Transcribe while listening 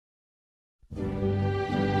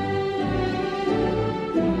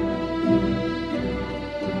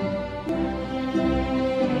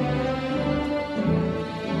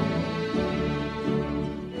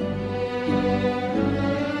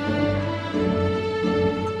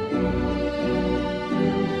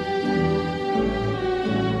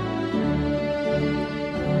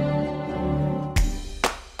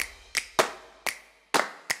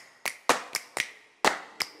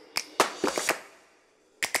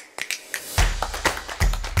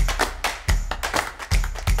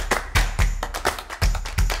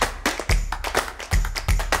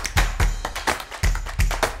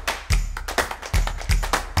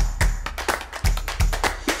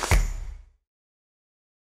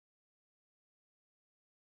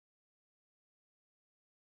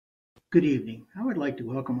Good evening. I would like to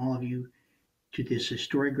welcome all of you to this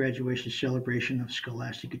historic graduation celebration of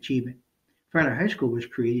scholastic achievement. Filer High School was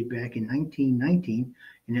created back in 1919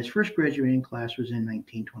 and its first graduating class was in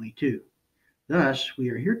 1922. Thus, we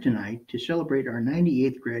are here tonight to celebrate our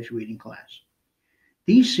 98th graduating class.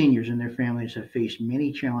 These seniors and their families have faced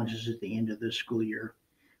many challenges at the end of this school year.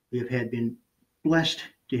 We have had been blessed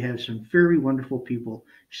to have some very wonderful people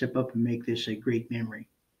step up and make this a great memory.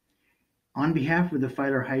 On behalf of the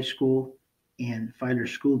Filer High School and Filer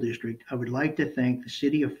School District, I would like to thank the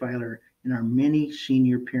City of Filer and our many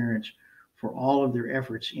senior parents for all of their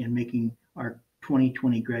efforts in making our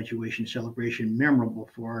 2020 graduation celebration memorable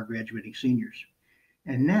for our graduating seniors.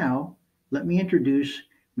 And now, let me introduce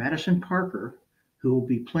Madison Parker, who will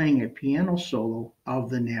be playing a piano solo of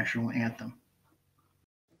the national anthem.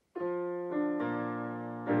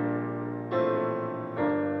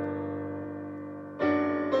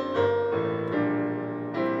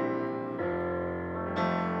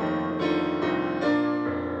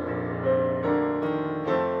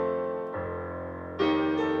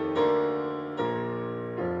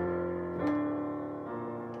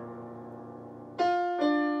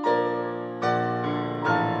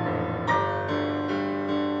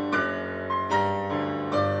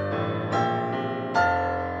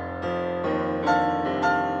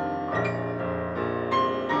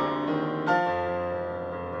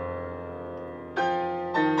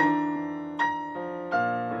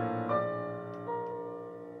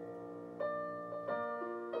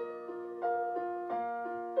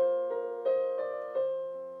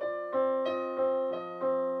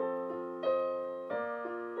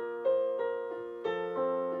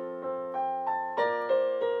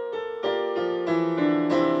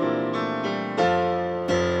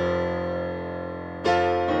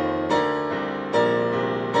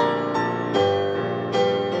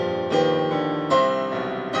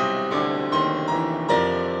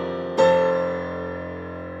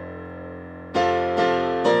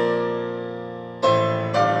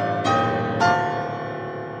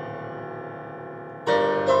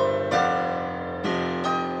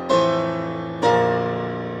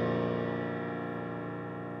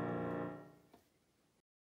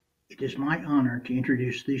 It is my honor to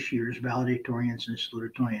introduce this year's valedictorians and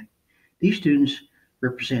salutatorian. These students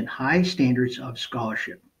represent high standards of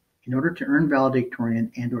scholarship. In order to earn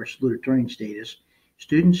valedictorian and/or salutatorian status,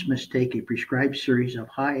 students must take a prescribed series of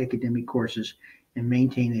high academic courses and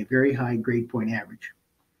maintain a very high grade point average.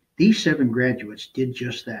 These 7 graduates did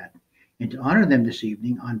just that. And to honor them this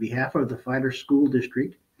evening, on behalf of the Filer School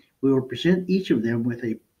District, we will present each of them with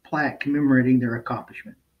a plaque commemorating their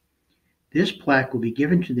accomplishment. This plaque will be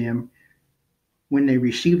given to them when they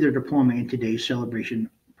receive their diploma in today's celebration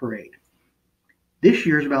parade. This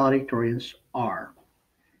year's valedictorians are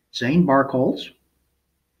Zane Barkholz,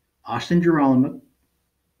 Austin Gerolamo,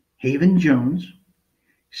 Haven Jones,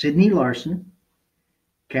 Sydney Larson,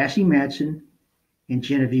 Cassie Madsen, and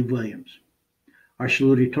Genevieve Williams. Our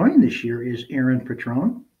salutatorian this year is Aaron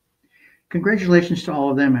Patron. Congratulations to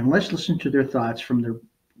all of them, and let's listen to their thoughts from their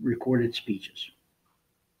recorded speeches.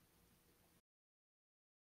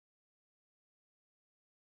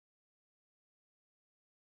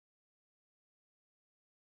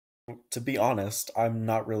 To be honest, I'm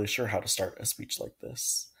not really sure how to start a speech like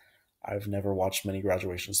this. I've never watched many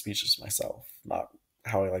graduation speeches myself, not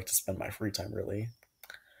how I like to spend my free time, really.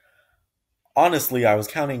 Honestly, I was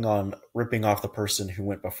counting on ripping off the person who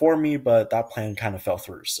went before me, but that plan kind of fell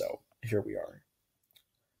through, so here we are.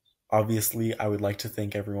 Obviously, I would like to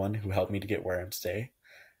thank everyone who helped me to get where I am today,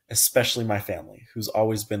 especially my family, who's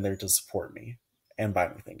always been there to support me and buy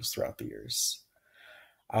me things throughout the years.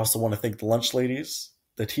 I also want to thank the lunch ladies,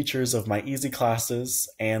 the teachers of my easy classes,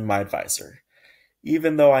 and my advisor,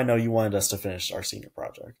 even though I know you wanted us to finish our senior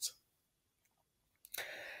project.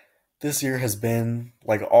 This year has been,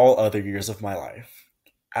 like all other years of my life,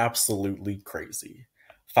 absolutely crazy.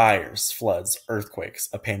 Fires, floods, earthquakes,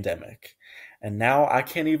 a pandemic. And now I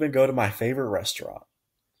can't even go to my favorite restaurant.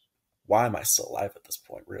 Why am I still alive at this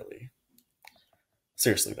point, really?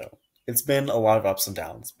 Seriously, though, it's been a lot of ups and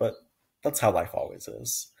downs, but that's how life always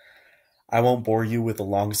is. I won't bore you with a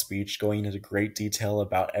long speech going into great detail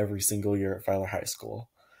about every single year at Filer High School,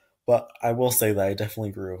 but I will say that I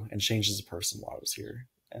definitely grew and changed as a person while I was here,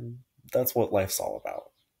 and that's what life's all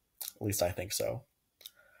about. At least I think so.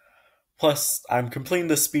 Plus, I'm completing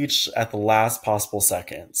this speech at the last possible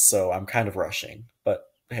second, so I'm kind of rushing. But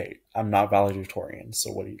hey, I'm not valedictorian,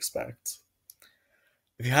 so what do you expect?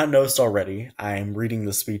 If you hadn't noticed already, I'm reading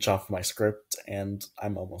the speech off my script, and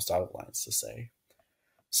I'm almost out of lines to say.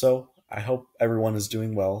 So, I hope everyone is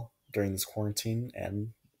doing well during this quarantine, and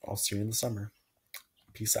I'll see you in the summer.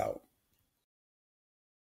 Peace out.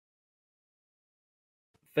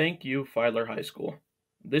 Thank you, Filer High School.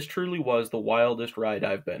 This truly was the wildest ride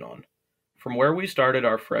I've been on. From where we started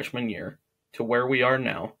our freshman year to where we are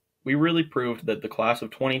now, we really proved that the class of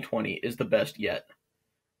 2020 is the best yet.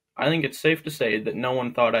 I think it's safe to say that no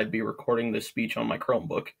one thought I'd be recording this speech on my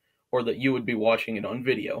Chromebook, or that you would be watching it on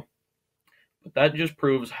video. But that just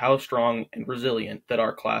proves how strong and resilient that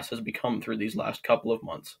our class has become through these last couple of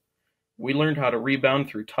months. We learned how to rebound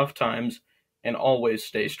through tough times and always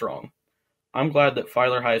stay strong. I'm glad that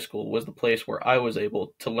Filer High School was the place where I was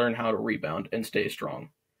able to learn how to rebound and stay strong.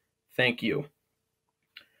 Thank you.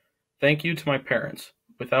 Thank you to my parents.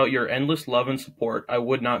 Without your endless love and support, I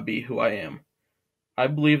would not be who I am. I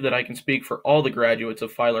believe that I can speak for all the graduates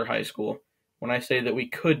of Filer High School when I say that we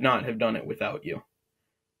could not have done it without you.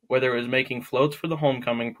 Whether it was making floats for the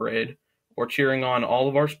homecoming parade or cheering on all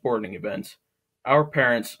of our sporting events, our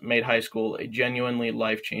parents made high school a genuinely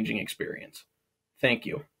life-changing experience. Thank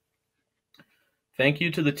you. Thank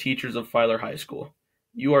you to the teachers of Filer High School.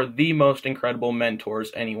 You are the most incredible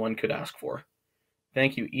mentors anyone could ask for.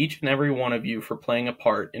 Thank you each and every one of you for playing a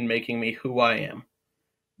part in making me who I am.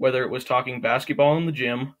 Whether it was talking basketball in the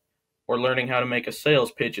gym, or learning how to make a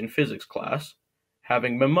sales pitch in physics class,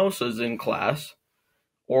 having mimosas in class,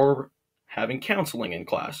 or having counseling in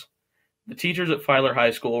class. The teachers at Filer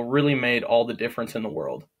High School really made all the difference in the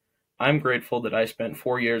world. I'm grateful that I spent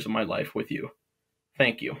 4 years of my life with you.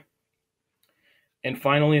 Thank you. And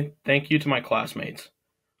finally, thank you to my classmates.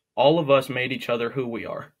 All of us made each other who we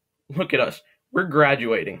are. Look at us. We're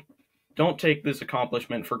graduating. Don't take this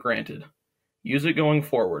accomplishment for granted. Use it going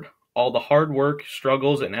forward. All the hard work,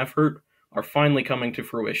 struggles, and effort are finally coming to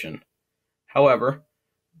fruition. However,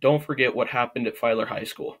 don't forget what happened at Filer High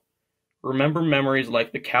School. Remember memories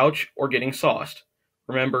like the couch or getting sauced.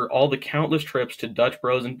 Remember all the countless trips to Dutch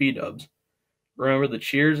Bros and B-Dubs. Remember the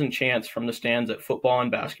cheers and chants from the stands at football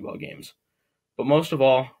and basketball games. But most of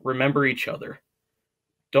all, remember each other.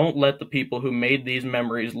 Don't let the people who made these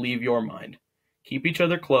memories leave your mind. Keep each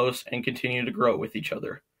other close and continue to grow with each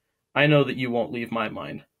other. I know that you won't leave my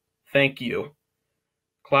mind. Thank you.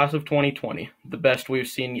 Class of 2020, the best we've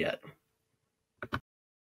seen yet.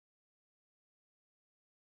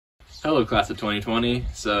 Hello, class of 2020.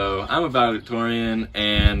 So I'm a valedictorian,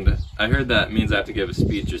 and I heard that means I have to give a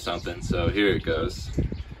speech or something, so here it goes.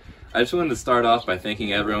 I just wanted to start off by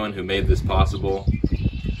thanking everyone who made this possible.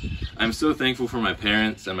 I'm so thankful for my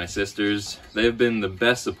parents and my sisters. They've been the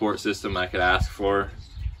best support system I could ask for,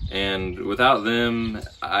 and without them,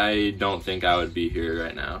 I don't think I would be here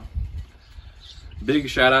right now. Big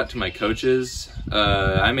shout out to my coaches.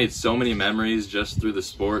 I made so many memories just through the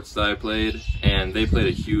sports that I played, and they played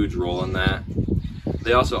a huge role in that.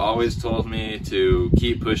 They also always told me to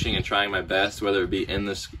keep pushing and trying my best, whether it be in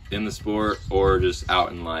the sport or just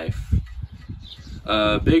out in life.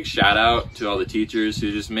 Big shout out to all the teachers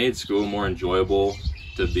who just made school more enjoyable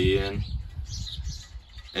to be in.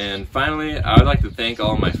 And finally, I would like to thank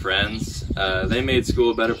all my friends. They made school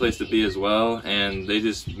a better place to be as well, and they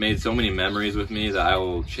just made so many memories with me that I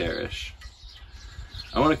will cherish.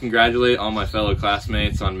 I want to congratulate all my fellow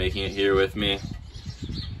classmates on making it here with me.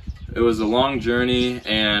 It was a long journey,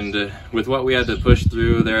 and with what we had to push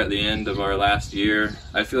through there at the end of our last year,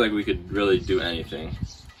 I feel like we could really do anything.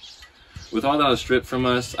 With all that was stripped from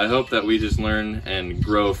us, I hope that we just learn and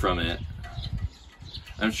grow from it.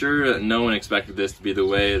 I'm sure no one expected this to be the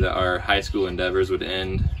way that our high school endeavors would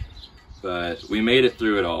end, but we made it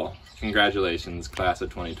through it all. Congratulations, class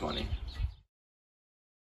of 2020.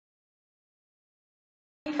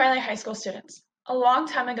 Filer High School students. A long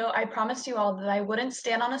time ago, I promised you all that I wouldn't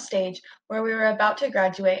stand on a stage where we were about to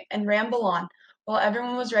graduate and ramble on while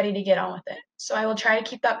everyone was ready to get on with it, so I will try to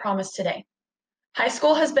keep that promise today. High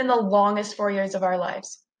school has been the longest 4 years of our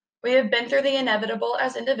lives. We have been through the inevitable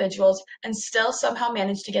as individuals and still somehow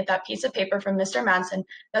managed to get that piece of paper from Mr. Madsen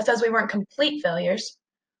that says we weren't complete failures.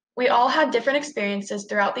 We all had different experiences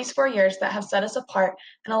throughout these 4 years that have set us apart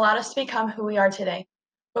and allowed us to become who we are today.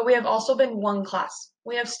 But we have also been one class.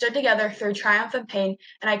 We have stood together through triumph and pain,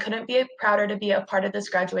 and I couldn't be prouder to be a part of this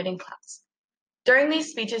graduating class. During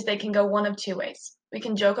these speeches, they can go one of two ways. We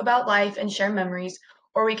can joke about life and share memories,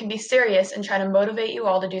 or we can be serious and try to motivate you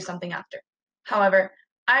all to do something after. However,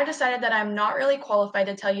 I decided that I'm not really qualified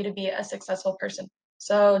to tell you to be a successful person,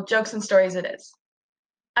 so jokes and stories it is.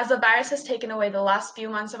 As the virus has taken away the last few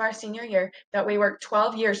months of our senior year that we worked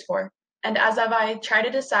 12 years for, and as I try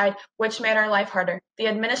to decide which made our life harder, the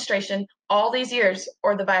administration, all these years,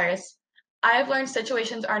 or the virus, I have learned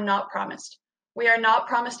situations are not promised. We are not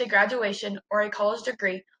promised a graduation or a college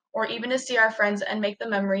degree, or even to see our friends and make the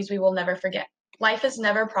memories we will never forget. Life is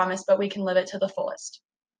never promised, but we can live it to the fullest.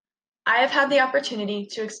 I have had the opportunity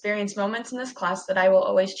to experience moments in this class that I will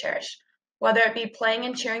always cherish, whether it be playing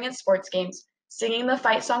and cheering at sports games, singing the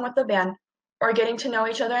fight song with the band, or getting to know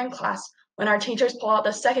each other in class when our teachers pull out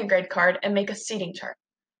the second grade card and make a seating chart.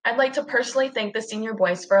 I'd like to personally thank the senior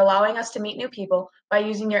boys for allowing us to meet new people by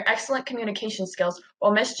using your excellent communication skills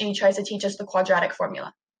while Miss G tries to teach us the quadratic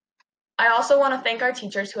formula. I also want to thank our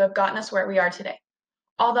teachers who have gotten us where we are today.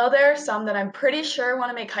 Although there are some that I'm pretty sure want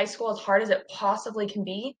to make high school as hard as it possibly can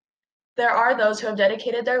be, there are those who have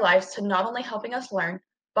dedicated their lives to not only helping us learn,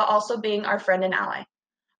 but also being our friend and ally.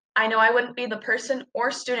 I know I wouldn't be the person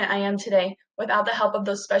or student I am today without the help of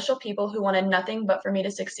those special people who wanted nothing but for me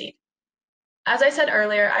to succeed. As I said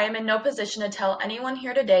earlier, I am in no position to tell anyone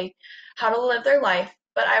here today how to live their life,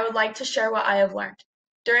 but I would like to share what I have learned.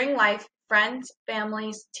 During life, friends,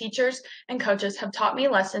 families, teachers, and coaches have taught me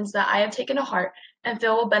lessons that I have taken to heart and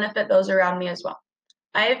feel will benefit those around me as well.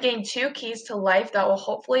 I have gained 2 keys to life that will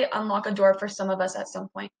hopefully unlock a door for some of us at some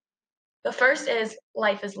point. The first is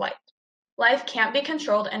life is life. Life can't be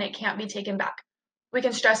controlled and it can't be taken back. We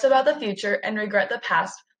can stress about the future and regret the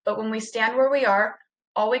past, but when we stand where we are,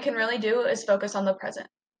 all we can really do is focus on the present.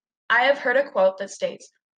 I have heard a quote that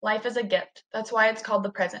states, "Life is a gift. That's why it's called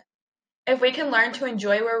the present." If we can learn to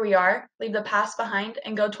enjoy where we are, leave the past behind,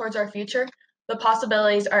 and go towards our future, the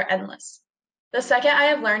possibilities are endless. The second I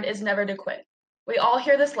have learned is never to quit. We all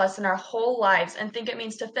hear this lesson our whole lives and think it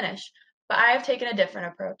means to finish, but I have taken a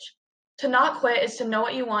different approach. To not quit is to know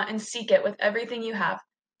what you want and seek it with everything you have,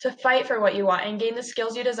 to fight for what you want and gain the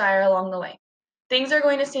skills you desire along the way. Things are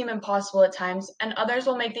going to seem impossible at times, and others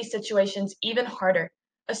will make these situations even harder,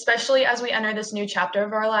 especially as we enter this new chapter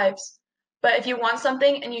of our lives. But if you want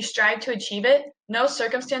something and you strive to achieve it, no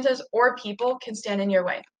circumstances or people can stand in your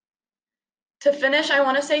way. To finish, I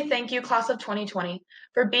want to say thank you, class of 2020,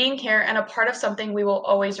 for being here and a part of something we will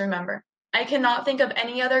always remember. I cannot think of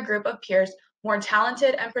any other group of peers more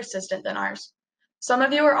talented and persistent than ours. Some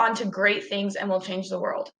of you are on to great things and will change the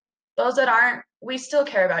world. Those that aren't, we still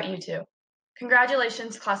care about you too.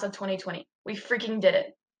 Congratulations, class of 2020. We freaking did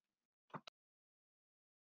it.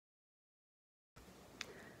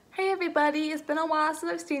 Hey everybody, it's been a while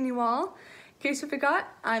since I've seen you all. In case you forgot,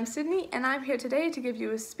 I'm Sydney and I'm here today to give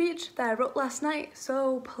you a speech that I wrote last night,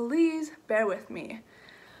 so please bear with me.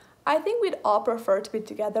 I think we'd all prefer to be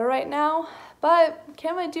together right now, but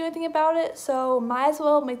can't really do anything about it, so might as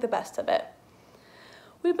well make the best of it.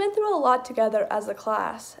 We've been through a lot together as a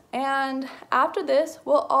class, and after this,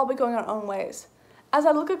 we'll all be going our own ways. As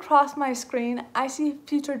I look across my screen, I see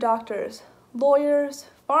future doctors, lawyers,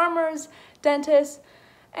 farmers, dentists,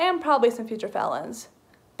 and probably some future felons.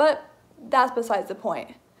 But that's besides the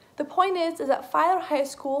point. The point is that Filer High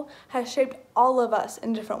School has shaped all of us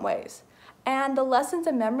in different ways. And the lessons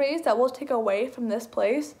and memories that we'll take away from this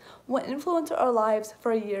place will influence our lives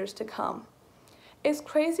for years to come. It's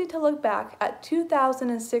crazy to look back at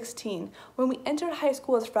 2016 when we entered high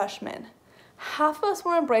school as freshmen. Half of us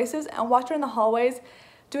were in braces and walked around the hallways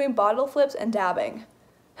doing bottle flips and dabbing.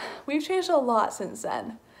 We've changed a lot since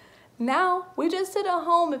then. Now, we just sit at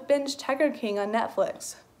home and binge Tiger King on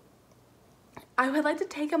Netflix. I would like to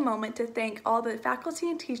take a moment to thank all the faculty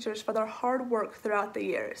and teachers for their hard work throughout the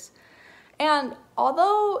years. And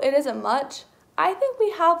although it isn't much, I think we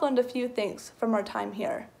have learned a few things from our time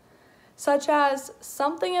here, such as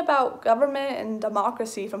something about government and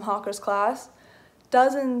democracy from Hawker's class,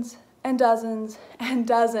 dozens and dozens and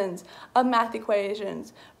dozens of math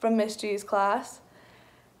equations from Miss G's class,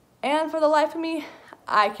 and for the life of me,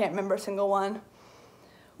 I can't remember a single one.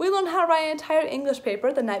 We learned how to write an entire English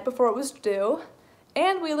paper the night before it was due,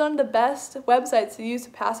 and we learned the best websites to use to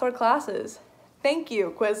pass our classes. Thank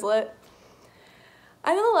you, Quizlet.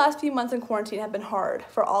 I know the last few months in quarantine have been hard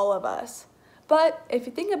for all of us, but if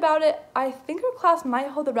you think about it, I think our class might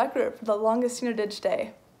hold the record for the longest senior dig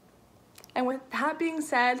day. And with that being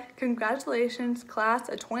said, congratulations, class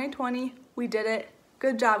of 2020. We did it.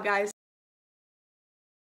 Good job, guys.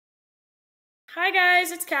 Hi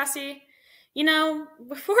guys, it's Cassie. You know,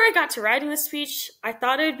 before I got to writing this speech, I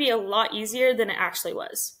thought it would be a lot easier than it actually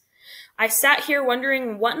was. I sat here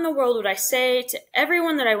wondering what in the world would I say to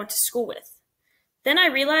everyone that I went to school with. Then I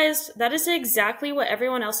realized that is exactly what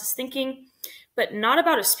everyone else is thinking, but not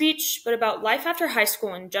about a speech, but about life after high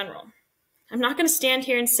school in general. I'm not going to stand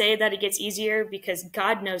here and say that it gets easier because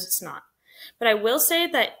God knows it's not. But I will say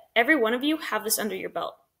that every one of you have this under your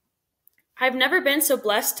belt. I've never been so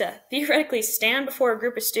blessed to theoretically stand before a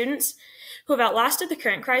group of students who have outlasted the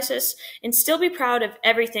current crisis and still be proud of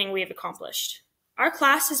everything we have accomplished. Our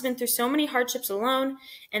class has been through so many hardships alone,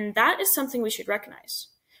 and that is something we should recognize.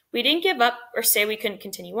 We didn't give up or say we couldn't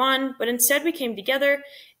continue on, but instead we came together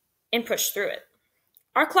and pushed through it.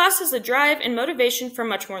 Our class has the drive and motivation for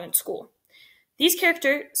much more than school. These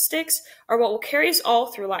characteristics are what will carry us all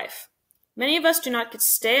through life. Many of us do not get to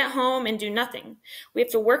stay at home and do nothing. We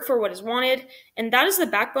have to work for what is wanted, and that is the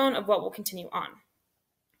backbone of what will continue on.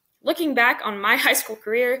 Looking back on my high school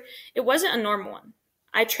career, it wasn't a normal one.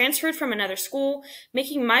 I transferred from another school,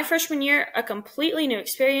 making my freshman year a completely new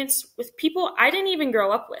experience with people I didn't even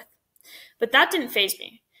grow up with. But that didn't faze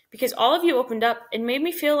me, because all of you opened up and made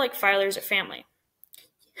me feel like Filer is a family.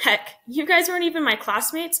 Heck, you guys weren't even my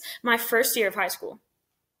classmates my first year of high school.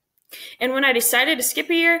 And when I decided to skip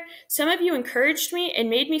a year, some of you encouraged me and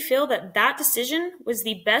made me feel that that decision was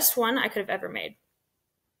the best one I could have ever made.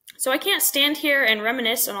 So I can't stand here and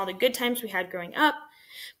reminisce on all the good times we had growing up,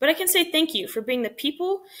 but I can say thank you for being the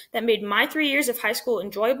people that made my 3 years of high school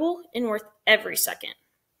enjoyable and worth every second.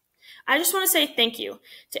 I just want to say thank you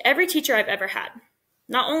to every teacher I've ever had.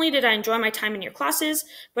 Not only did I enjoy my time in your classes,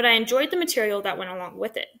 but I enjoyed the material that went along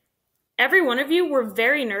with it. Every one of you were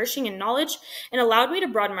very nourishing in knowledge and allowed me to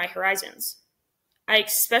broaden my horizons. I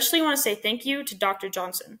especially want to say thank you to Dr.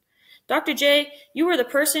 Johnson. Dr. J, you were the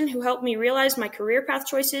person who helped me realize my career path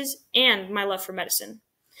choices and my love for medicine.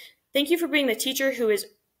 Thank you for being the teacher who is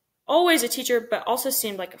always a teacher but also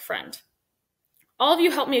seemed like a friend. All of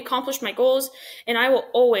you helped me accomplish my goals, and I will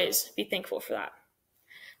always be thankful for that.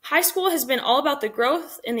 High school has been all about the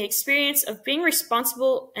growth and the experience of being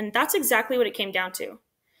responsible, and that's exactly what it came down to.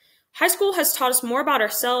 High school has taught us more about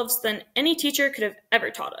ourselves than any teacher could have ever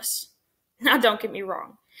taught us. Now, don't get me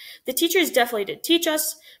wrong. The teachers definitely did teach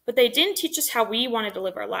us, but they didn't teach us how we wanted to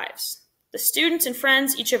live our lives. The students and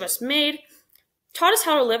friends each of us made taught us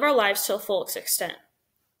how to live our lives to the fullest extent.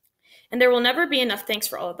 And there will never be enough thanks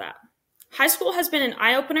for all of that. High school has been an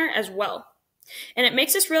eye-opener as well. And it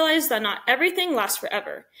makes us realize that not everything lasts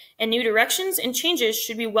forever, and new directions and changes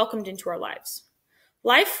should be welcomed into our lives.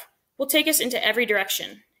 Life will take us into every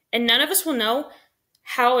direction, and none of us will know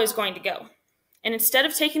how it is going to go. And instead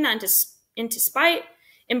of taking that into spite,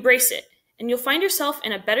 embrace it, and you'll find yourself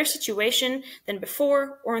in a better situation than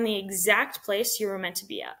before or in the exact place you were meant to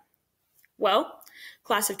be at. Well,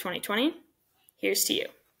 class of 2020, here's to you.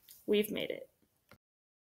 We've made it.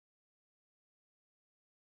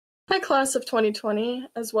 Hi, class of 2020,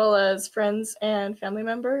 as well as friends and family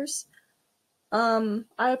members. I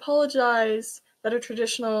apologize that a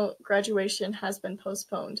traditional graduation has been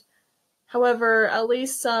postponed. However, at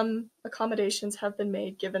least some accommodations have been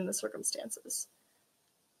made given the circumstances.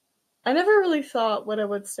 I never really thought what I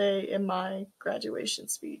would say in my graduation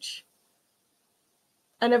speech.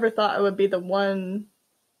 I never thought I would be the one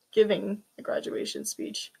giving a graduation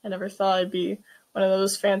speech. I never thought I'd be one of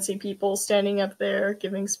those fancy people standing up there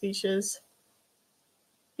giving speeches.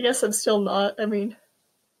 I guess I'm still not. I mean,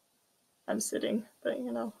 I'm sitting, but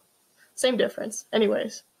same difference.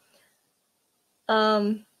 Anyways,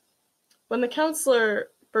 when the counselor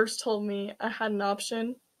first told me I had an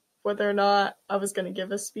option whether or not I was going to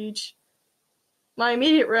give a speech, my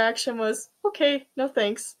immediate reaction was, okay, no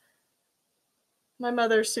thanks. My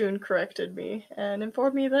mother soon corrected me and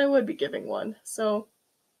informed me that I would be giving one, so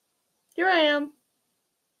here I am.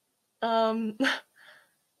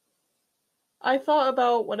 I thought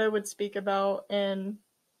about what I would speak about and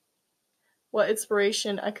what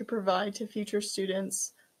inspiration I could provide to future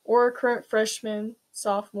students or current freshmen,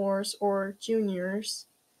 sophomores, or juniors,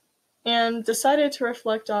 and decided to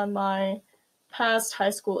reflect on my past high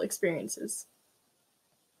school experiences.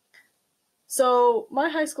 So my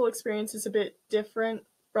high school experience is a bit different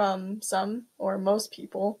from some or most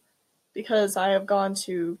people because I have gone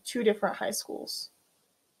to 2 different high schools.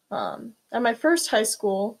 At my first high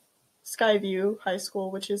school, Skyview High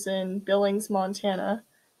School, which is in Billings, Montana,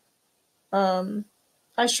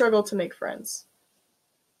 I struggled to make friends.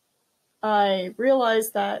 I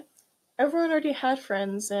realized that everyone already had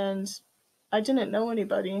friends and I didn't know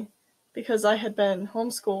anybody because I had been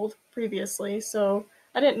homeschooled previously, so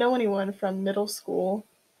I didn't know anyone from middle school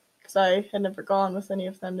because I had never gone with any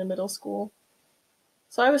of them to middle school.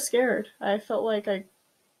 So I was scared. I felt like I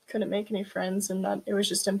couldn't make any friends and that it was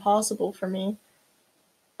just impossible for me.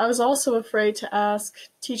 I was also afraid to ask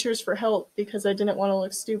teachers for help because I didn't want to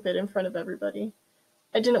look stupid in front of everybody.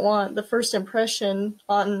 I didn't want the first impression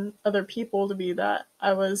on other people to be that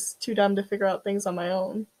I was too dumb to figure out things on my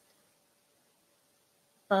own.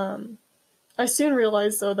 I soon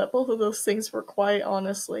realized, though, that both of those things were quite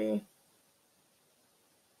honestly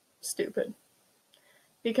stupid.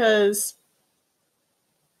 Because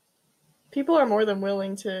people are more than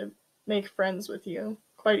willing to make friends with you,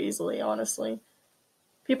 quite easily, honestly.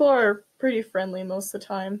 People are pretty friendly most of the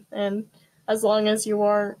time, and as long as you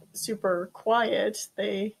aren't super quiet,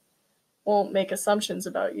 they won't make assumptions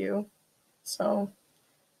about you. So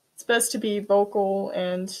it's best to be vocal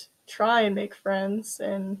and try and make friends,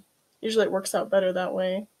 and usually it works out better that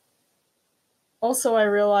way. Also, I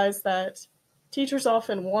realized that teachers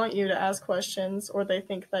often want you to ask questions, or they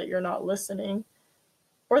think that you're not listening,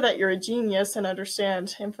 or that you're a genius and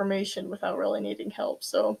understand information without really needing help.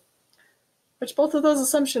 Which both of those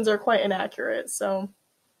assumptions are quite inaccurate. So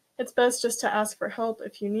it's best just to ask for help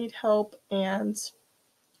if you need help and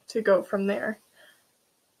to go from there.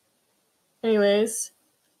 Anyways,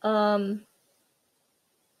 when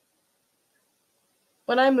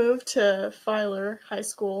I moved to Filer High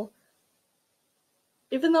School,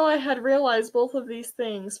 even though I had realized both of these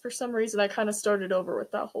things, for some reason I kind of started over with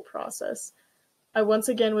that whole process. I once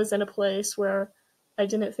again was in a place where I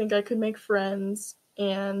didn't think I could make friends,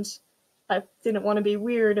 and I didn't want to be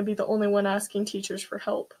weird and be the only one asking teachers for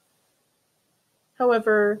help.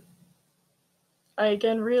 However, I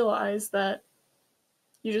again realized that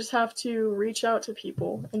you just have to reach out to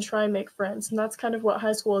people and try and make friends. And that's kind of what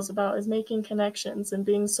high school is about, is making connections and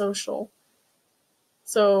being social.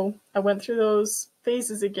 So I went through those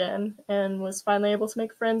phases again and was finally able to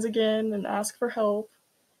make friends again and ask for help.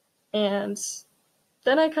 And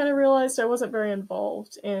then I kind of realized I wasn't very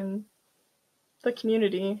involved in the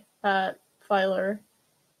community at Filer,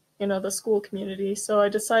 the school community. So I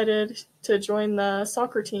decided to join the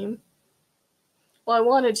soccer team. Well, I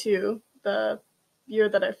wanted to the year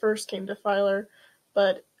that I first came to Filer,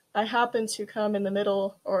 but I happened to come in the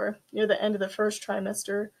middle or near the end of the first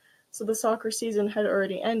trimester, so the soccer season had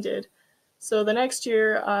already ended. So the next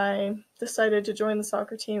year I decided to join the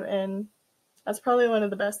soccer team, and that's probably one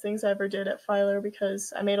of the best things I ever did at Filer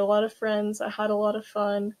because I made a lot of friends, I had a lot of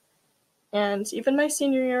fun, and even my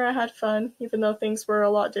senior year I had fun, even though things were a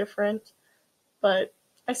lot different, but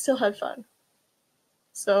I still had fun.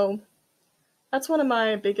 So that's one of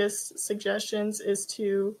my biggest suggestions, is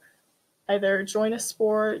to either join a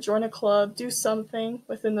sport, join a club, do something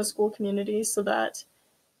within the school community so that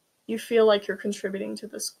you feel like you're contributing to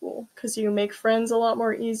the school, because you make friends a lot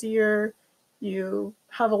more easier, you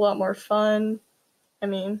have a lot more fun. I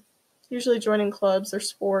mean, usually joining clubs or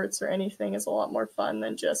sports or anything is a lot more fun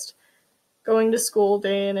than just going to school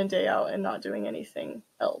day in and day out and not doing anything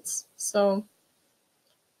else. So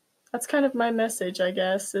that's kind of my message, I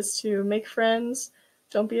guess, is to make friends,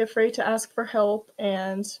 don't be afraid to ask for help,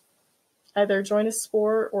 and either join a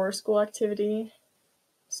sport or a school activity.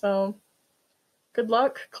 So good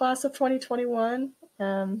luck, class of 2021.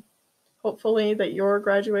 Hopefully that your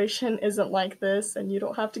graduation isn't like this and you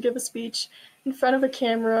don't have to give a speech in front of a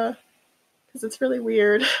camera, because it's really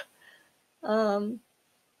weird. And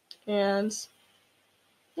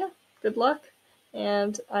yeah, good luck.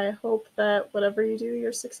 And I hope that whatever you do,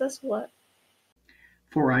 you're successful at.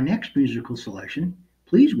 For our next musical selection,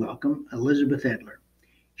 please welcome Elizabeth Edler.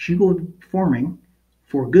 She will be performing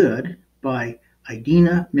For Good by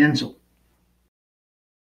Idina Menzel.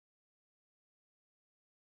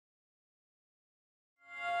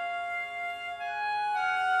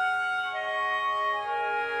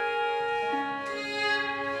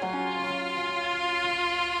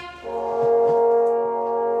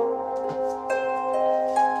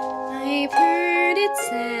 I've heard it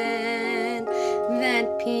said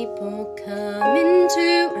that people come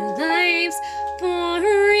into our lives for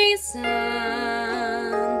a reason,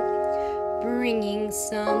 bringing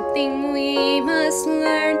something we must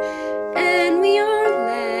learn, and we are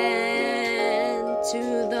led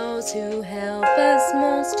to those who help us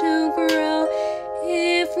most to grow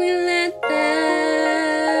if we let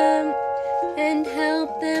them and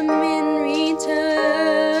help them in return.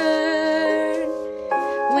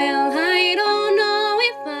 Well, I don't know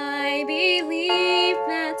if I believe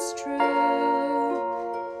that's true,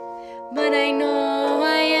 but I know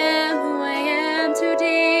I am who I am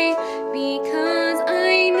today because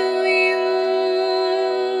I know you.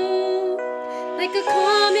 Like a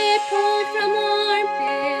comet pulled from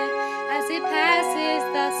orbit as it passes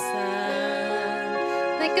the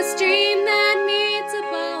sun, like a stream that meets a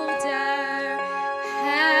boulder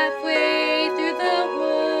halfway through the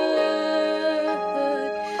wood.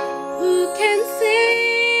 Who can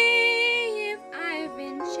say if I've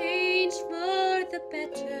been changed for the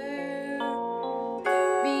better?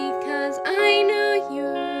 Because I know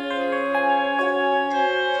you.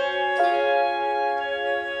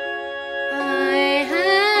 I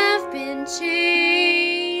have been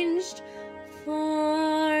changed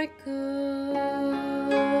for good.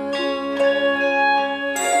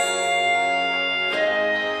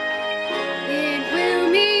 It will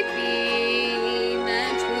maybe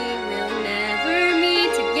that we will never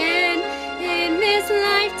meet again in this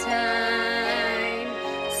lifetime.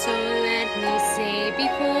 So let me say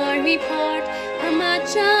before we part, so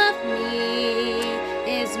much of me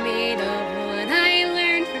is made of what I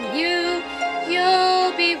learned from you.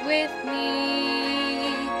 You'll be with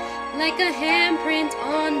me like a handprint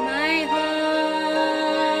on my heart.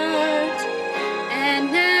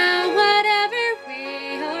 And now whatever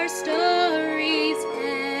way our stories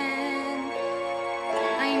end,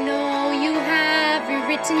 I know you have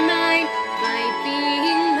rewritten mine by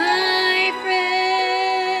being my friend.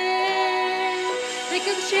 Like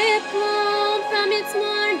a ship blown from its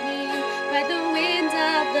morning by the wind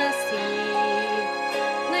of the sea,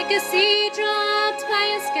 like a seed dropped by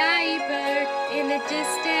a skybird in a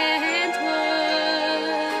distant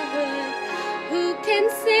wood. Who can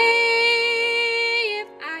say if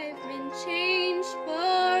I've been changed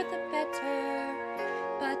for the better?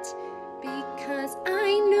 But because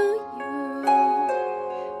I knew you,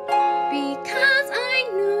 because I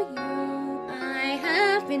knew you, I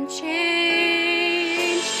have been changed.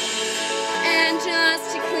 And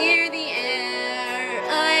just to clear the air,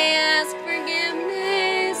 I ask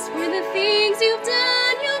forgiveness for the things you've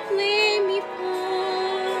done, you blame me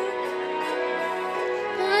for.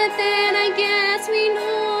 But then I guess we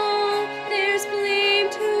know there's blame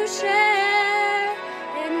to share,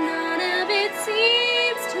 and none of it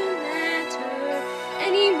seems to matter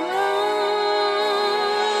anymore.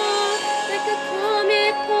 Like a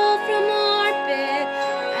comet pulled from orbit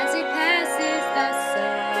as it passes the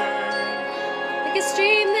sun, like a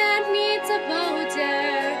stream that meets a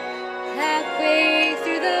boulder halfway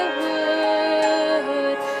through the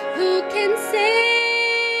wood. Who can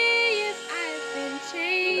say if I've been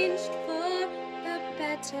changed for the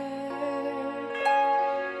better?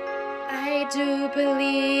 I do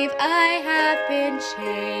believe I have been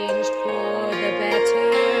changed for the better.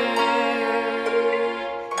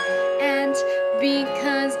 And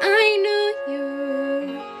because I knew you,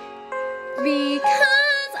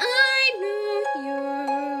 because I knew you,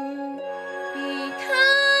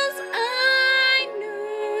 because I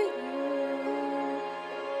knew you,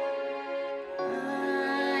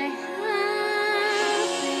 I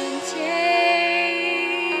have been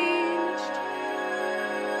changed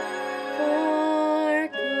for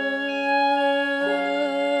good.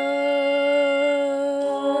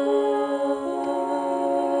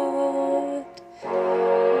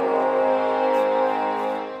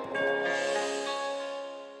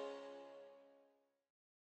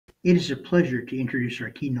 It is a pleasure to introduce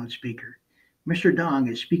our keynote speaker. Mr. Dong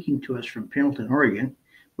is speaking to us from Pendleton, Oregon,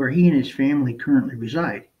 where he and his family currently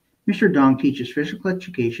reside. Mr. Dong teaches physical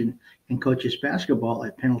education and coaches basketball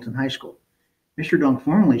at Pendleton High School. Mr. Dong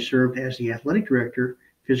formerly served as the athletic director,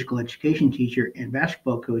 physical education teacher, and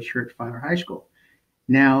basketball coach here at Filer High School.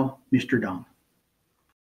 Now, Mr. Dong.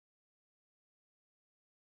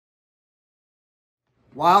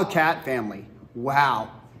 Wildcat family,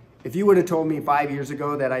 wow. If you would have told me 5 years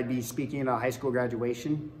ago that I'd be speaking at a high school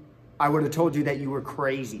graduation, I would have told you that you were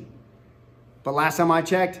crazy. But last time I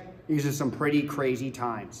checked, these are some pretty crazy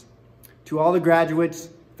times. To all the graduates,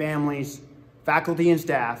 families, faculty, and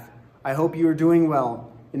staff, I hope you are doing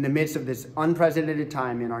well in the midst of this unprecedented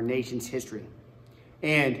time in our nation's history.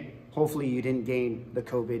 And hopefully you didn't gain the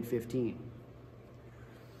COVID-15.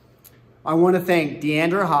 I want to thank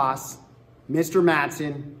Deandra Haas, Mr.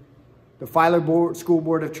 Matson, the Filer School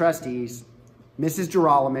Board of Trustees, Mrs.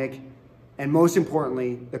 Gerolimick, and most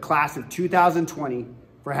importantly, the class of 2020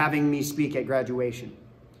 for having me speak at graduation.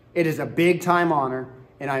 It is a big time honor,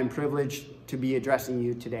 and I am privileged to be addressing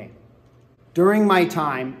you today. During my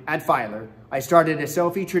time at Filer, I started a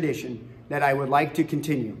selfie tradition that I would like to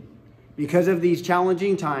continue. Because of these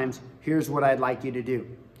challenging times, here's what I'd like you to do.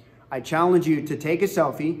 I challenge you to take a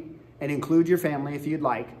selfie and include your family if you'd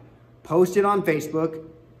like, post it on Facebook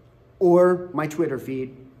or my Twitter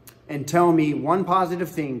feed, and tell me one positive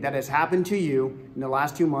thing that has happened to you in the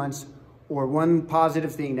last 2 months or one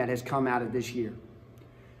positive thing that has come out of this year.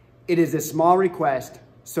 It is a small request,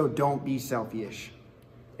 so don't be selfish.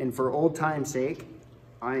 And for old time's sake,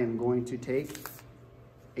 I am going to take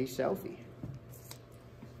a selfie.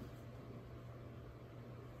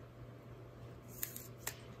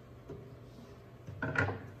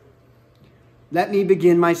 Let me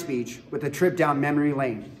begin my speech with a trip down memory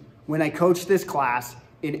lane. When I coached this class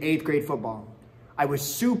in 8th grade football, I was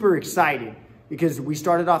super excited because we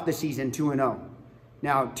started off the season 2-0.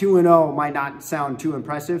 Now, 2-0 might not sound too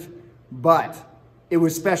impressive, but it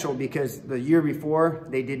was special because the year before,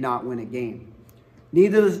 they did not win a game.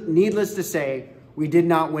 Needless to say, we did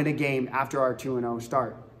not win a game after our 2-0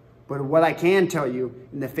 start. But what I can tell you,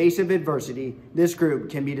 in the face of adversity, this group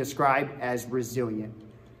can be described as resilient.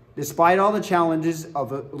 Despite all the challenges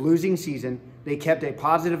of a losing season, they kept a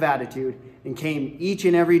positive attitude and came each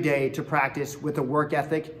and every day to practice with a work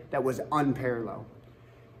ethic that was unparalleled.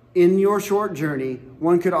 In your short journey,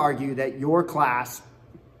 one could argue that your class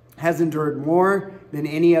has endured more than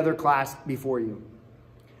any other class before you.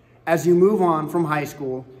 As you move on from high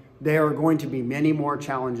school, there are going to be many more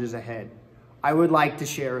challenges ahead. I would like to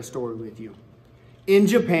share a story with you. In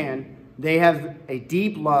Japan, they have a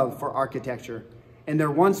deep love for architecture, and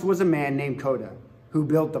there once was a man named Koda who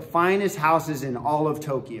built the finest houses in all of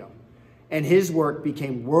Tokyo. And his work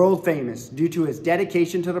became world famous due to his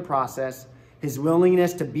dedication to the process, his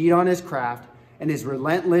willingness to beat on his craft, and his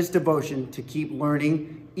relentless devotion to keep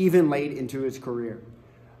learning even late into his career.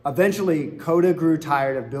 Eventually, Koda grew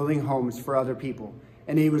tired of building homes for other people,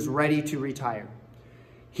 and he was ready to retire.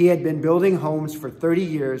 He had been building homes for 30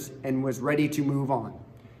 years and was ready to move on.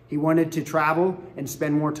 He wanted to travel and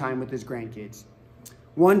spend more time with his grandkids.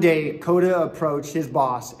 One day, Koda approached his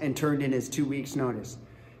boss and turned in his 2 weeks' notice.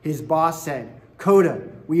 His boss said, "Koda,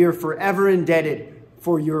 we are forever indebted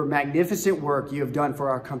for your magnificent work you have done for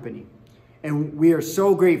our company. And we are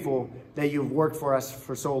so grateful that you've worked for us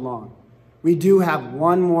for so long. We do have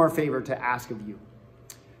one more favor to ask of you.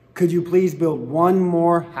 Could you please build one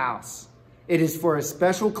more house? It is for a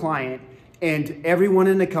special client, and everyone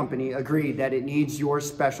in the company agreed that it needs your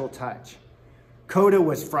special touch." Koda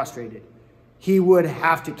was frustrated. He would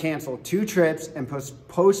have to cancel 2 trips and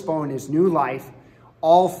postpone his new life,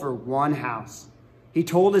 all for one house. He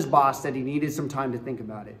told his boss that he needed some time to think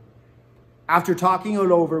about it. After talking it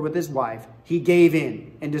over with his wife, he gave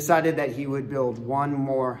in and decided that he would build one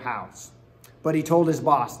more house. But he told his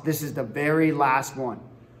boss, this is the very last one.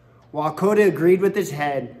 While Koda agreed with his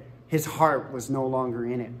head, his heart was no longer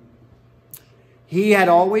in it. He had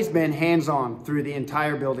always been hands-on through the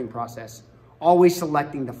entire building process, always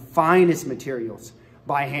selecting the finest materials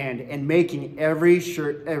by hand and making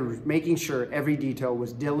sure every detail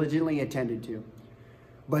was diligently attended to.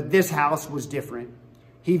 But this house was different.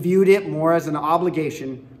 He viewed it more as an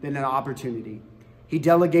obligation than an opportunity. He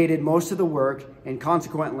delegated most of the work, and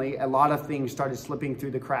consequently, a lot of things started slipping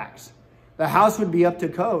through the cracks. The house would be up to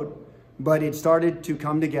code, but it started to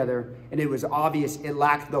come together, and it was obvious it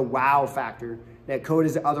lacked the wow factor that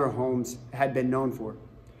Koda's other homes had been known for.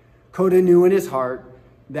 Koda knew in his heart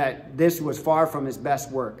that this was far from his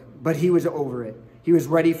best work, but he was over it. He was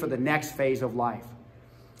ready for the next phase of life.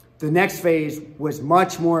 The next phase was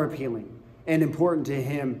much more appealing and important to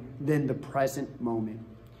him than the present moment.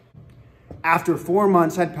 After 4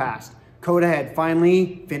 months had passed, Koda had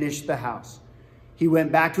finally finished the house. He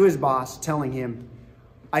went back to his boss, telling him,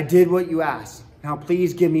 "I did what you asked. Now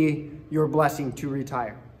please give me your blessing to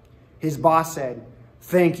retire." His boss said,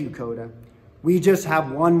 "Thank you, Koda. We just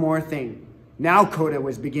have one more thing." Now Koda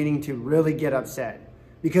was beginning to really get upset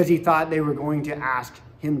because he thought they were going to ask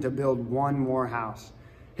him to build one more house.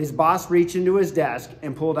 His boss reached into his desk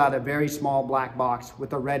and pulled out a very small black box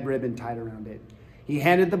with a red ribbon tied around it. He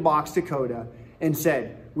handed the box to Koda and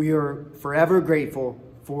said, "We are forever grateful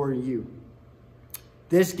for you.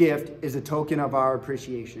 This gift is a token of our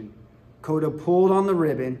appreciation." Koda pulled on the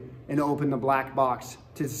ribbon and opened the black box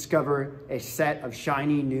to discover a set of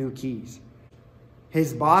shiny new keys.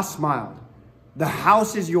 His boss smiled. "The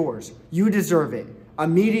house is yours. You deserve it."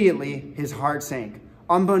 Immediately, his heart sank.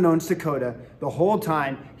 Unbeknownst to Koda, the whole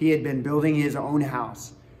time he had been building his own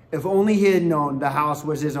house. If only he had known the house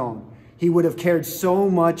was his own, he would have cared so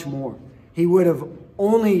much more. He would have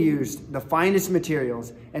only used the finest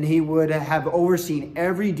materials, and he would have overseen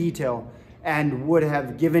every detail and would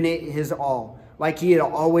have given it his all, like he had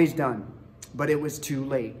always done. But it was too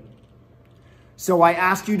late. So I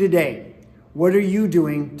ask you today, what are you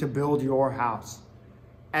doing to build your house?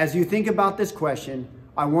 As you think about this question,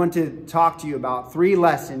 I want to talk to you about 3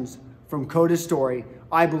 lessons from Koda's story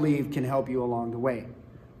I believe can help you along the way.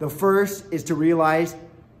 The first is to realize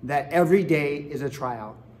that every day is a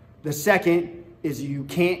tryout. The second is you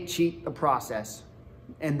can't cheat the process.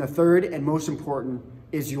 And the third and most important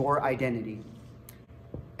is your identity.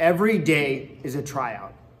 Every day is a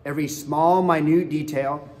tryout. Every small, minute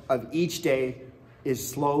detail of each day is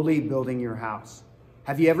slowly building your house.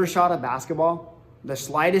 Have you ever shot a basketball? The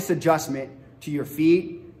slightest adjustment to your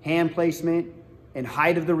feet, hand placement, and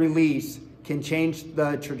height of the release can change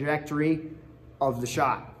the trajectory of the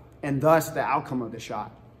shot, and thus the outcome of the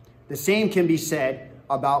shot. The same can be said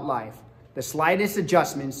about life. The slightest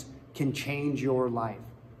adjustments can change your life.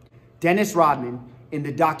 Dennis Rodman, in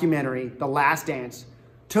the documentary The Last Dance,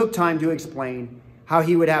 took time to explain how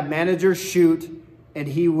he would have managers shoot, and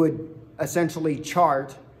he would essentially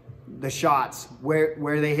chart the shots,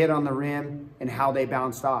 where they hit on the rim and how they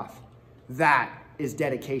bounced off. That is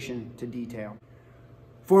dedication to detail.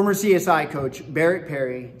 Former CSI coach Barrett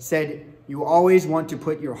Perry said, "You always want to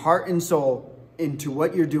put your heart and soul into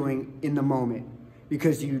what you're doing in the moment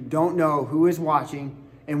because you don't know who is watching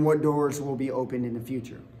and what doors will be opened in the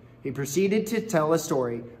future." He proceeded to tell a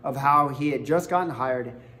story of how he had just gotten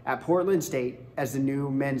hired at Portland State as the new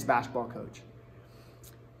men's basketball coach.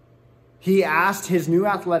 He asked his new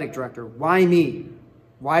athletic director, "Why me?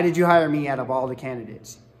 Why did you hire me out of all the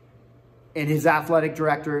candidates?" And his athletic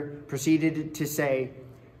director proceeded to say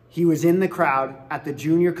he was in the crowd at the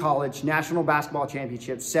Junior College National Basketball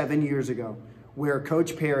Championship 7 years ago, where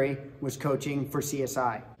Coach Perry was coaching for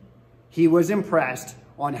CSI. He was impressed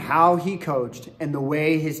on how he coached and the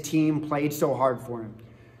way his team played so hard for him.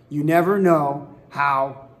 You never know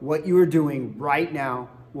how what you are doing right now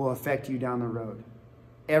will affect you down the road.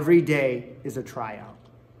 Every day is a tryout.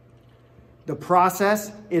 The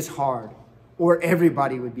process is hard, or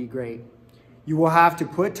everybody would be great. You will have to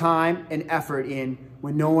put time and effort in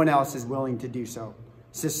when no one else is willing to do so.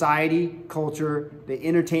 Society, culture, the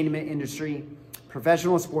entertainment industry,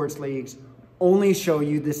 professional sports leagues only show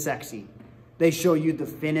you the sexy. They show you the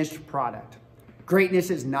finished product. Greatness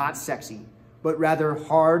is not sexy, but rather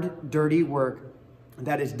hard, dirty work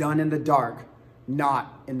that is done in the dark,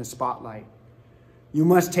 not in the spotlight. You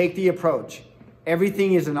must take the approach.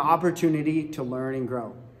 Everything is an opportunity to learn and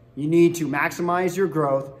grow. You need to maximize your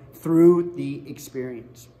growth through the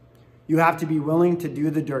experience. You have to be willing to do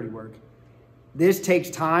the dirty work. This takes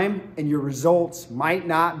time, and your results might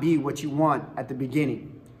not be what you want at the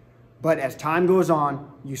beginning. But as time goes on,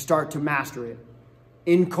 you start to master it.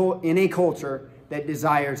 In a culture that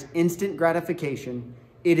desires instant gratification,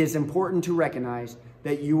 it is important to recognize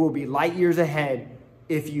that you will be light years ahead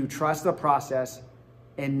if you trust the process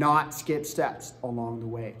and not skip steps along the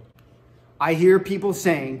way. I hear people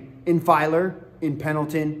saying in Filer, in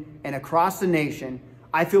Pendleton, and across the nation,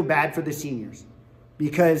 I feel bad for the seniors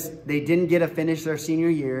because they didn't get to finish their senior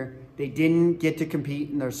year, they didn't get to compete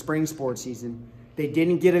in their spring sports season, they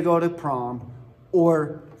didn't get to go to prom,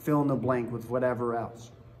 or fill in the blank with whatever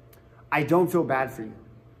else. I don't feel bad for you,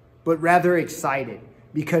 but rather excited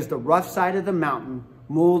because the rough side of the mountain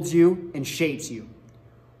molds you and shapes you.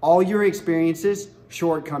 All your experiences,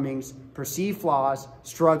 shortcomings, perceived flaws,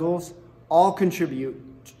 struggles, all contribute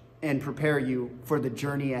and prepare you for the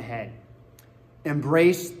journey ahead.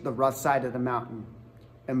 Embrace the rough side of the mountain.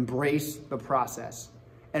 Embrace the process.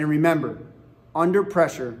 And remember, under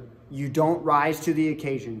pressure, you don't rise to the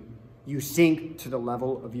occasion. You sink to the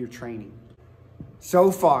level of your training. So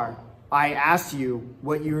far, I asked you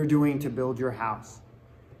what you are doing to build your house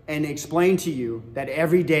and explained to you that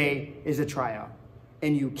every day is a tryout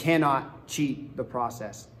and you cannot cheat the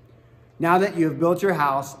process. Now that you have built your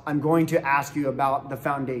house, I'm going to ask you about the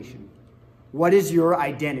foundation. What is your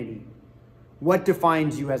identity? What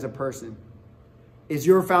defines you as a person? Is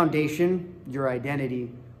your foundation, your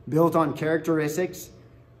identity, built on characteristics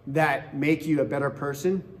that make you a better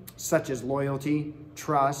person, such as loyalty,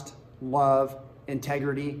 trust, love,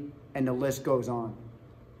 integrity, and the list goes on?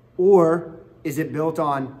 Or is it built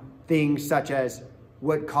on things such as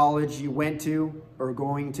what college you went to or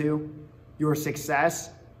going to, your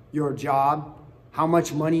success, your job, how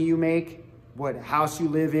much money you make, what house you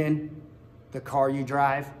live in, the car you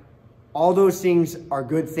drive? All those things are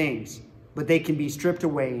good things, but they can be stripped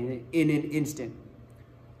away in an instant.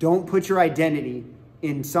 Don't put your identity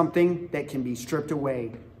in something that can be stripped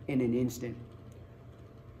away in an instant.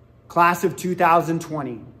 Class of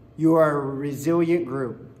 2020, you are a resilient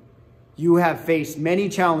group. You have faced many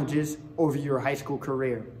challenges over your high school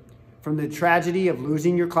career, from the tragedy of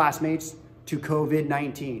losing your classmates to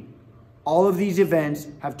COVID-19. All of these events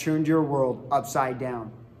have turned your world upside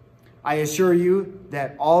down. I assure you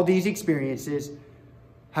that all these experiences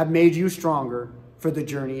have made you stronger for the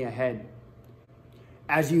journey ahead.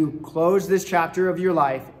 As you close this chapter of your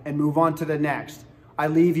life and move on to the next, I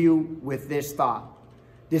leave you with this thought.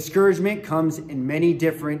 Discouragement comes in many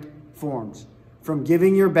different forms, from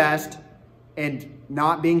giving your best and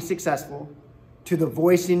not being successful, to the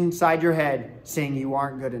voice inside your head saying you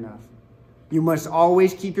aren't good enough. You must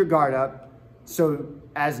always keep your guard up so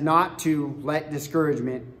as not to let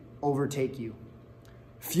discouragement overtake you.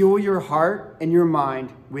 Fuel your heart and your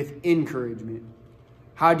mind with encouragement.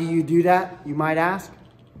 How do you do that, you might ask?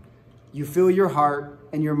 You fill your heart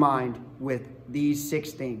and your mind with these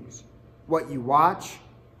 6 things: what you watch,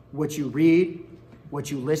 what you read,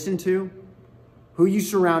 what you listen to, who you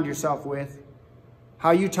surround yourself with,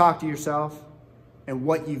 how you talk to yourself, and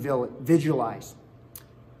what you visualize.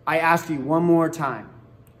 I ask you one more time,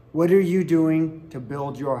 what are you doing to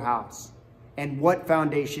build your house? And what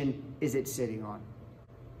foundation is it sitting on?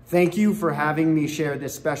 Thank you for having me share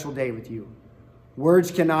this special day with you.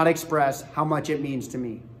 Words cannot express how much it means to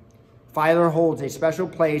me. Filer holds a special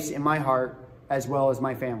place in my heart as well as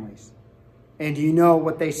my family's. And you know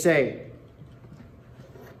what they say.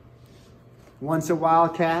 Once a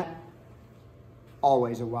wildcat,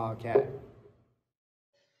 always a wildcat.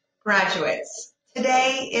 Graduates,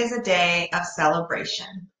 today is a day of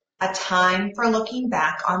celebration, a time for looking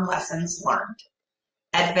back on lessons learned,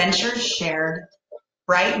 adventures shared,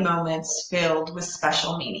 bright moments filled with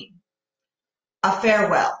special meaning. A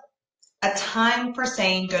farewell, a time for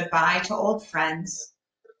saying goodbye to old friends,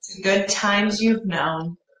 to good times you've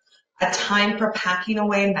known, a time for packing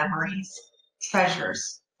away memories,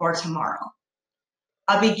 treasures for tomorrow.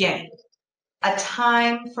 A beginning, a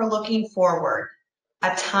time for looking forward,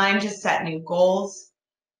 a time to set new goals,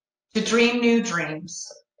 to dream new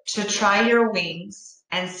dreams, to try your wings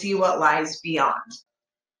and see what lies beyond.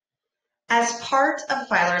 As part of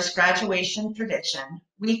Filer's graduation tradition,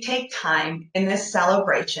 we take time in this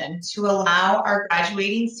celebration to allow our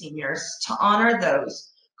graduating seniors to honor those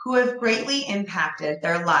who have greatly impacted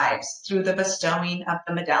their lives through the bestowing of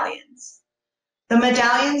the medallions. The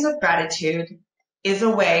Medallions of Gratitude is a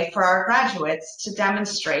way for our graduates to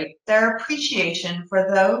demonstrate their appreciation for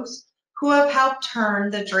those who have helped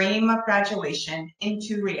turn the dream of graduation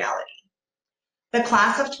into reality. The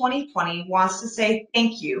class of 2020 wants to say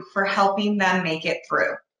thank you for helping them make it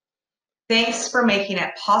through. Thanks for making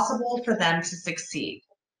it possible for them to succeed.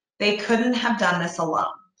 They couldn't have done this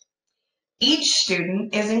alone. Each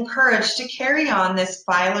student is encouraged to carry on this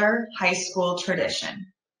Filer High School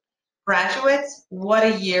tradition. Graduates, what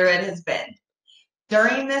a year it has been.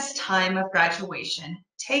 During this time of graduation,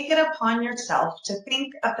 take it upon yourself to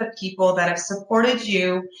think of the people that have supported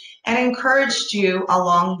you and encouraged you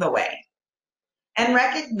along the way, and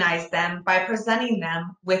recognize them by presenting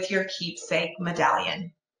them with your keepsake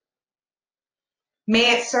medallion.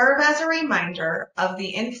 May it serve as a reminder of the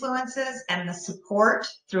influences and the support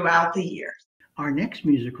throughout the year. Our next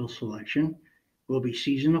musical selection will be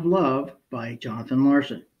Season of Love by Jonathan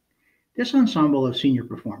Larson. This ensemble of senior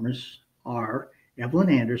performers are Evelyn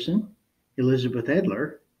Anderson, Elizabeth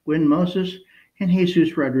Edler, Gwen Moses, and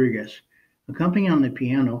Jesus Rodriguez. Accompanying on the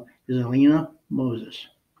piano is Alina Moses.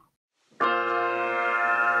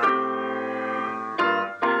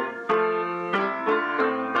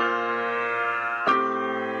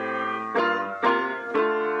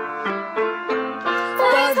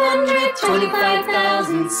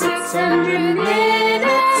 25,600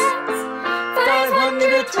 minutes,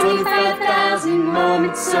 525,000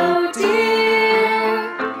 moments so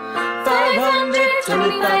dear,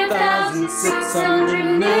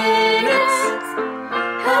 525,600 minutes.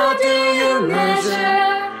 How do you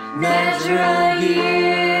measure a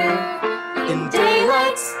year? In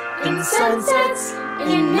daylights, in sunsets,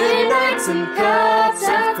 in midnights and cups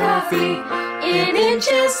of coffee, in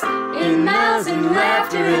inches, in miles, in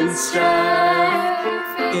laughter and strife.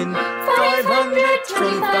 In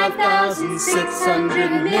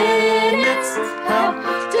 525,600 minutes, how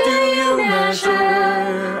do you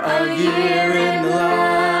measure a year in life?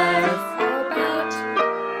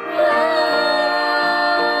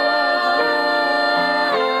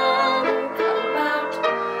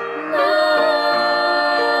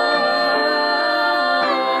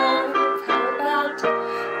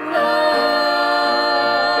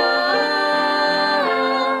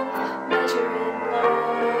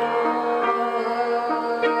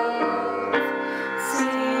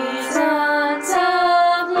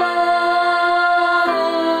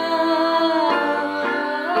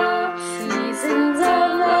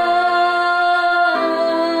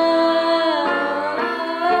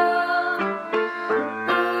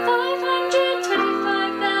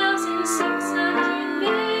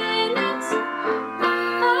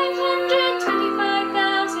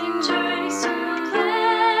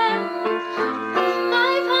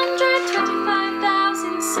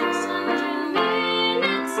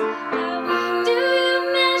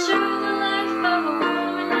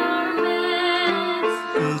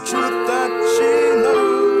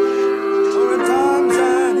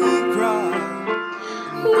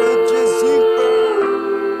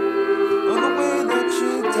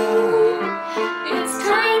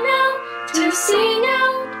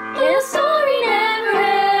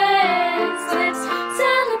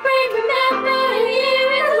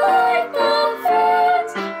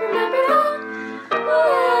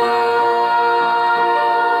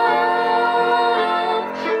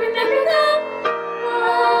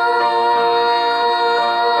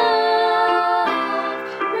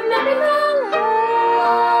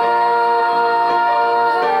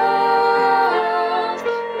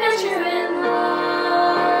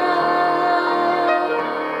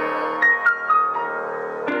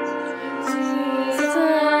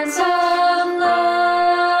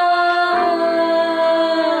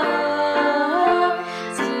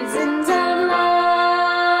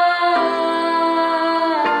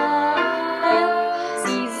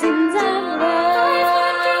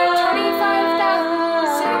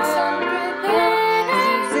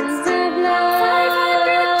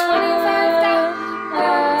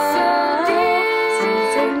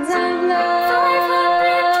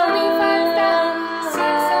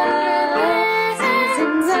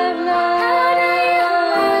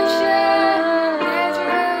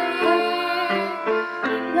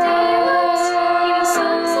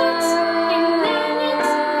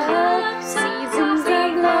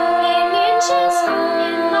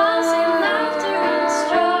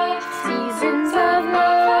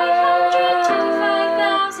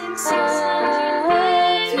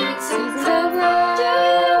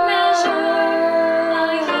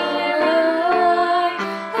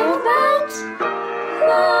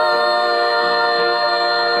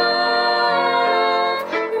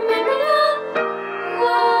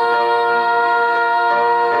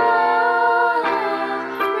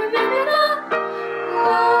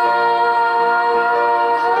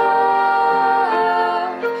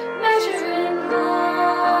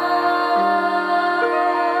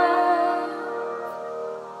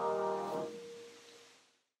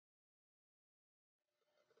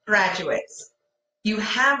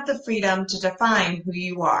 have the freedom to define who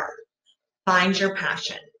you are. Find your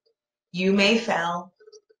passion. You may fail,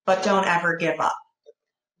 but don't ever give up.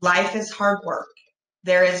 Life is hard work.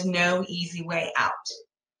 There is no easy way out.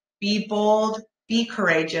 Be bold, be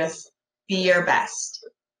courageous, be your best.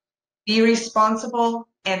 Be responsible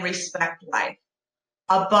and respect life.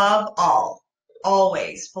 Above all,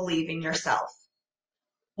 always believe in yourself.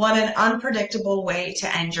 What an unpredictable way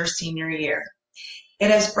to end your senior year. It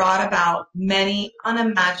has brought about many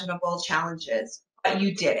unimaginable challenges, but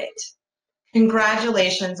you did it.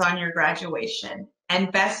 Congratulations on your graduation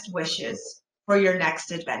and best wishes for your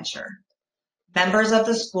next adventure. Members of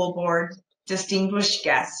the school board, distinguished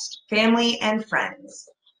guests, family, and friends,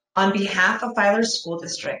 on behalf of Filer School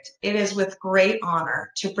District, it is with great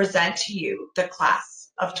honor to present to you the class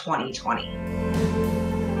of 2020.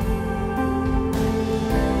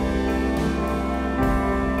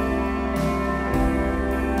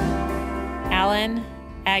 Alan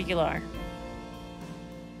Aguilar,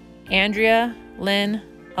 Andrea Lynn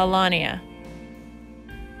Alania,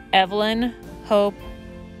 Evelyn Hope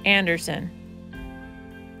Anderson,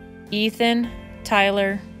 Ethan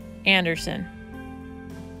Tyler Anderson,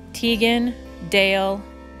 Tegan Dale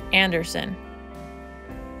Anderson,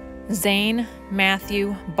 Zane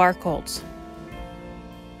Matthew Barkholtz,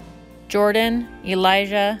 Jordan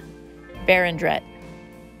Elijah Barendret,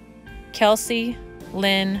 Kelsey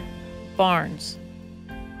Lynn Barnes,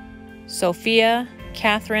 Sophia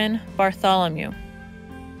Catherine Bartholomew,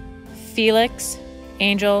 Felix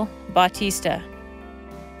Angel Bautista,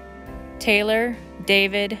 Taylor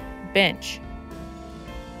David Bench,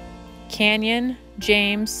 Canyon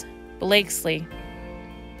James Blakesley,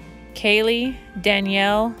 Kaylee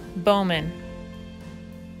Danielle Bowman,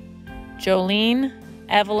 Jolene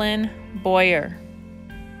Evelyn Boyer,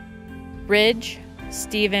 Ridge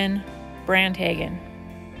Stephen Brandhagen,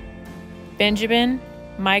 Benjamin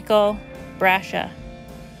Michael Brasha,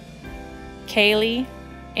 Kaylee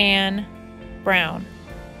Ann Brown,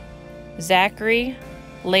 Zachary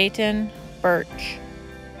Layton Birch,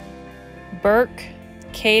 Burke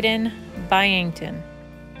Caden Byington,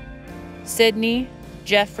 Sydney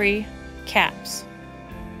Jeffrey Capps,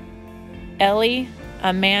 Ellie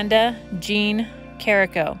Amanda Jean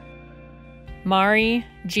Carrico, Mari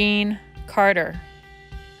Jean Carter,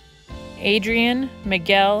 Adrian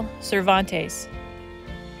Miguel Cervantes,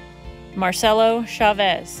 Marcelo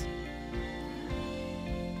Chavez,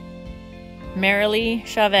 Marilee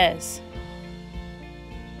Chavez,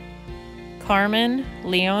 Carmen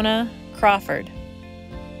Leona Crawford,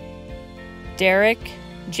 Derek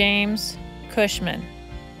James Cushman,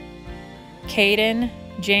 Caden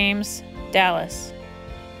James Dallas,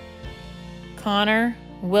 Connor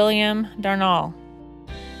William Darnall,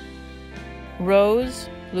 Rose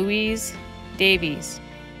Louise Davies,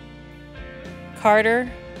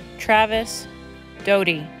 Carter Travis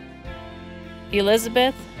Doty,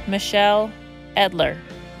 Elizabeth Michelle Edler,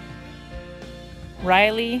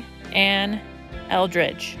 Riley Ann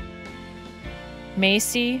Eldridge,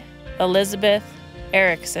 Macy Elizabeth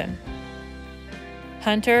Erickson,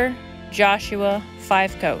 Hunter Joshua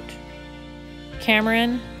Fivecoat,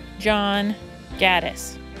 Cameron John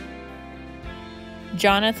Gaddis,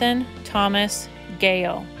 Jonathan Thomas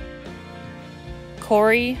Gale,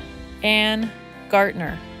 Corey Ann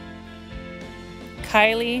Gartner,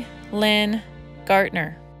 Kylie Lynn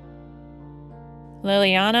Gartner,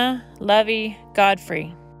 Liliana Levy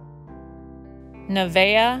Godfrey,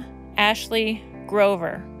 Nevaeh Ashley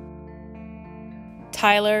Grover,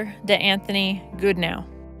 Tyler DeAnthony Goodnow,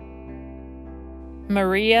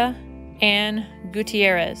 Maria Ann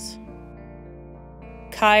Gutierrez,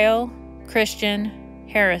 Kyle Christian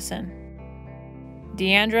Harrison,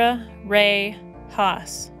 Deandra Ray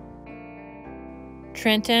Haas,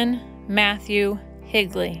 Trenton Matthew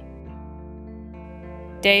Higley,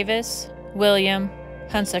 Davis William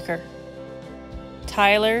Hunsaker,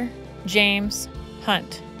 Tyler James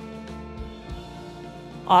Hunt,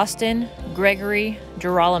 Austin Gregory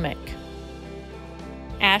Duralamick,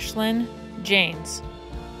 Ashlyn James,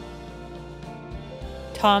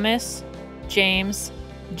 Thomas James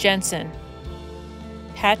Jensen,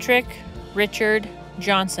 Patrick Richard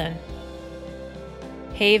Johnson,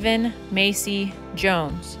 Haven Macy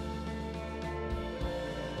Jones,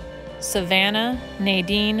 Savannah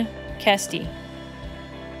Nadine Kesty,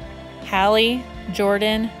 Hallie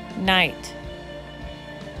Jordan Knight,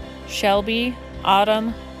 Shelby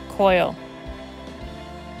Autumn Coyle,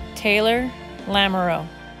 Taylor Lamoureux,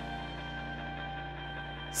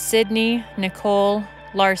 Sydney Nicole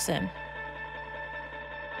Larson,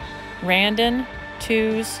 Randon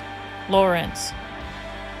Tews Lawrence,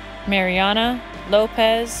 Mariana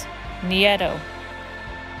Lopez Nieto,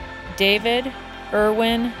 David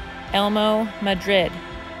Irwin Elmo Madrid,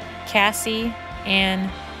 Cassie Ann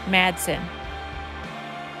Madsen,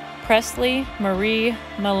 Presley Marie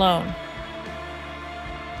Malone,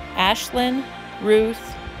 Ashlyn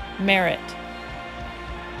Ruth Merritt,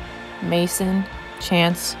 Mason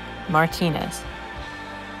Chance Martinez,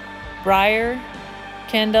 Briar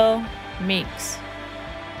Kendall Meeks,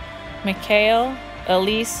 Mikhail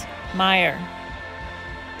Elise Meyer,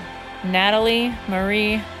 Natalie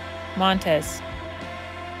Marie Montes,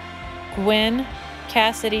 Gwen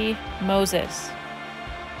Cassidy Moses,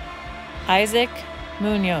 Isaac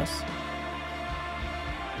Munoz,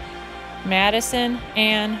 Madison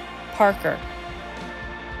Ann Parker,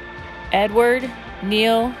 Edward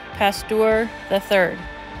Neil Pasteur III,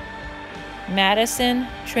 Madison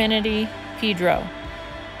Trinity Pedro,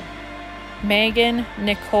 Megan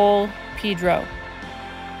Nicole Pedro,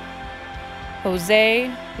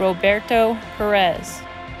 Jose Roberto Perez,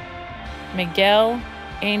 Miguel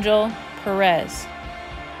Angel Perez,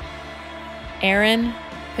 Aaron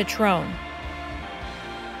Patron,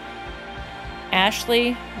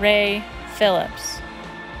 Ashley Ray Phillips,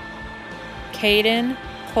 Caden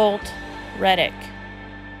Colt Reddick,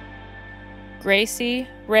 Gracie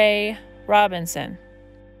Ray Robinson,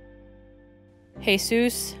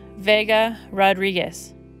 Jesus Vega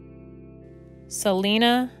Rodriguez,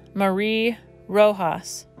 Selena Marie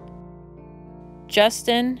Rojas,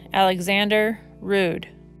 Justin Alexander Rude,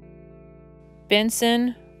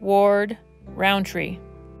 Benson Ward Roundtree,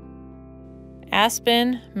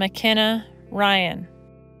 Aspen McKenna Ryan,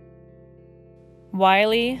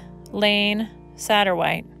 Wiley Lane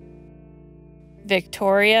Satterwhite,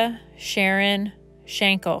 Victoria Sharon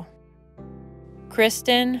Schenkel,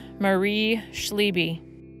 Kristen Marie Schliebe,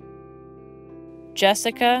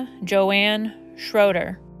 Jessica Joanne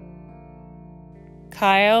Schroeder,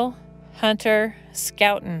 Kyle Hunter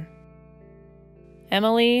Scouten,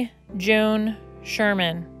 Emily June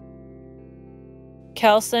Sherman,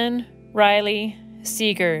 Kelson Riley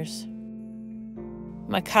Seegers,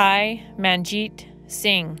 Makai Manjit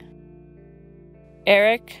Singh,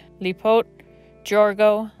 Eric Lipot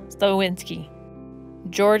Jorgo Slowinski,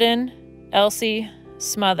 Jordan Elsie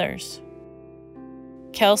Smothers,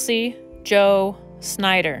 Kelsey Joe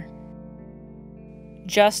Snyder,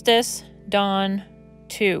 Justice Dawn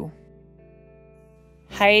 2,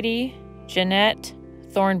 Heidi Jeanette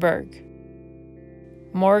Thornburg,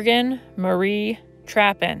 Morgan Marie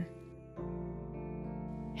Trappin,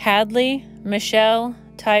 Hadley Michelle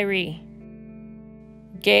Tyree,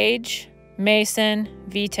 Gage Mason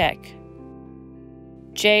Vitek,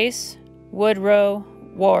 Jace Woodrow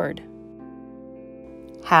Ward,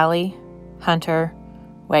 Hallie Hunter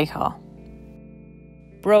Waghall,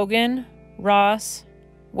 Brogan Ross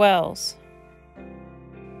Wells,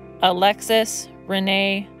 Alexis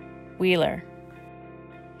Renee Wheeler,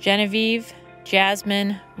 Genevieve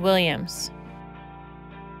Jasmine Williams.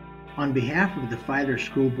 On behalf of the Filer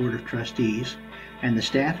School Board of Trustees and the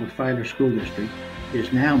staff of Filer School District, it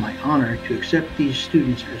is now my honor to accept these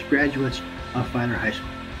students as graduates of Filer High School.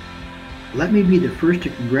 Let me be the first to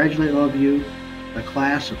congratulate all of you, the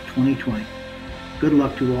class of 2020. Good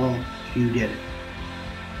luck to all, you did it.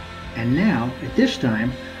 And now, at this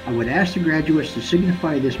time, I would ask the graduates to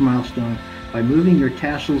signify this milestone by moving your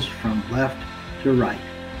tassels from left to right.